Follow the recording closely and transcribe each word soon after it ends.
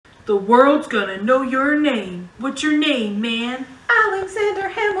The world's gonna know your name. What's your name, man? Alexander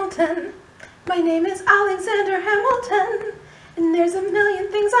Hamilton. My name is Alexander Hamilton. And there's a million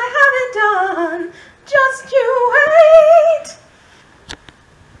things I haven't done. Just you wait.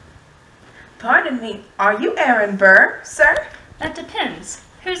 Pardon me, are you Aaron Burr, sir? That depends.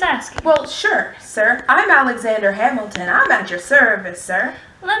 Who's asking? Well, sure, sir. I'm Alexander Hamilton. I'm at your service, sir.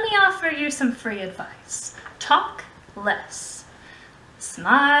 Let me offer you some free advice. Talk less.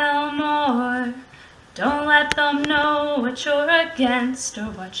 Smile more. Don't let them know what you're against or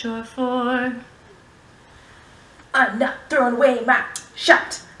what you're for. I'm not throwing away my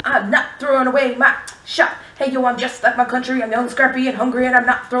shot. I'm not throwing away my shot. Hey, yo, I'm just like my country. I'm young, scrappy, and hungry, and I'm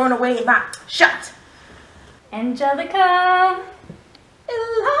not throwing away my shot. Angelica.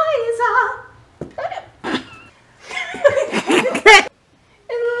 Eliza.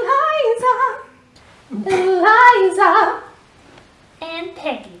 Eliza. And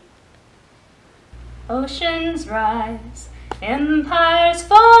Peggy. Oceans rise, empires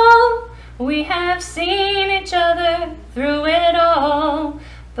fall. We have seen each other through it all.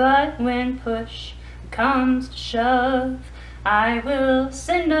 But when push comes to shove, I will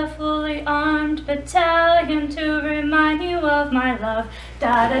send a fully armed battalion to remind you of my love.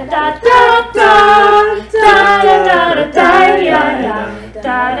 Da da da da da da da da da da ya da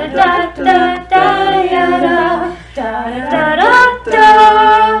da da da da da ya da da da da da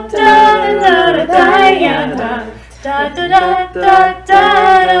da da da da ya da da da da da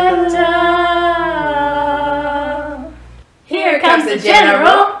da. Here comes the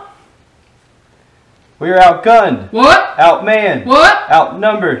general. We are outgunned. What? Outmanned. What?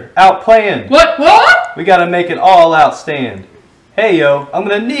 Outnumbered. Outplanned. What? We gotta make it all outstand. Hey yo, I'm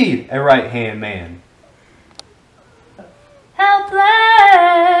gonna need a right-hand man.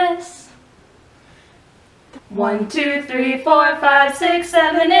 Helpless. 1, 2, 3, 4, 5, 6,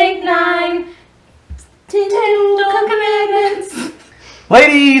 7, 8, 9. 10 dual commitments.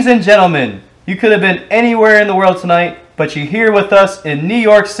 Ladies and gentlemen, you could have been anywhere in the world tonight, but you're here with us in New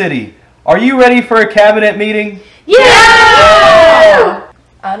York City. Are you ready for a cabinet meeting? Yeah!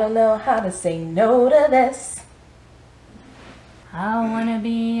 I don't know how to say no to this. I wanna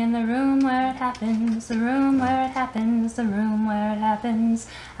be in the room where it happens, the room where it happens, the room where it happens.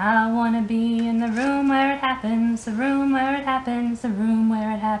 I wanna be in the room where it happens, the room where it happens, the room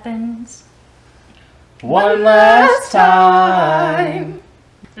where it happens. One last time.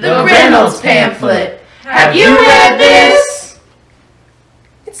 The Reynolds pamphlet. Have you read this?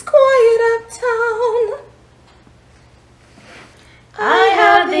 It's quiet uptown. I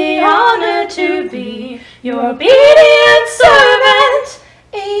have the honor to be your obedient servant.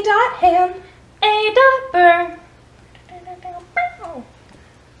 Ham. Burr.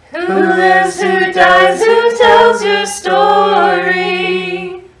 Who lives, who dies, who tells your story?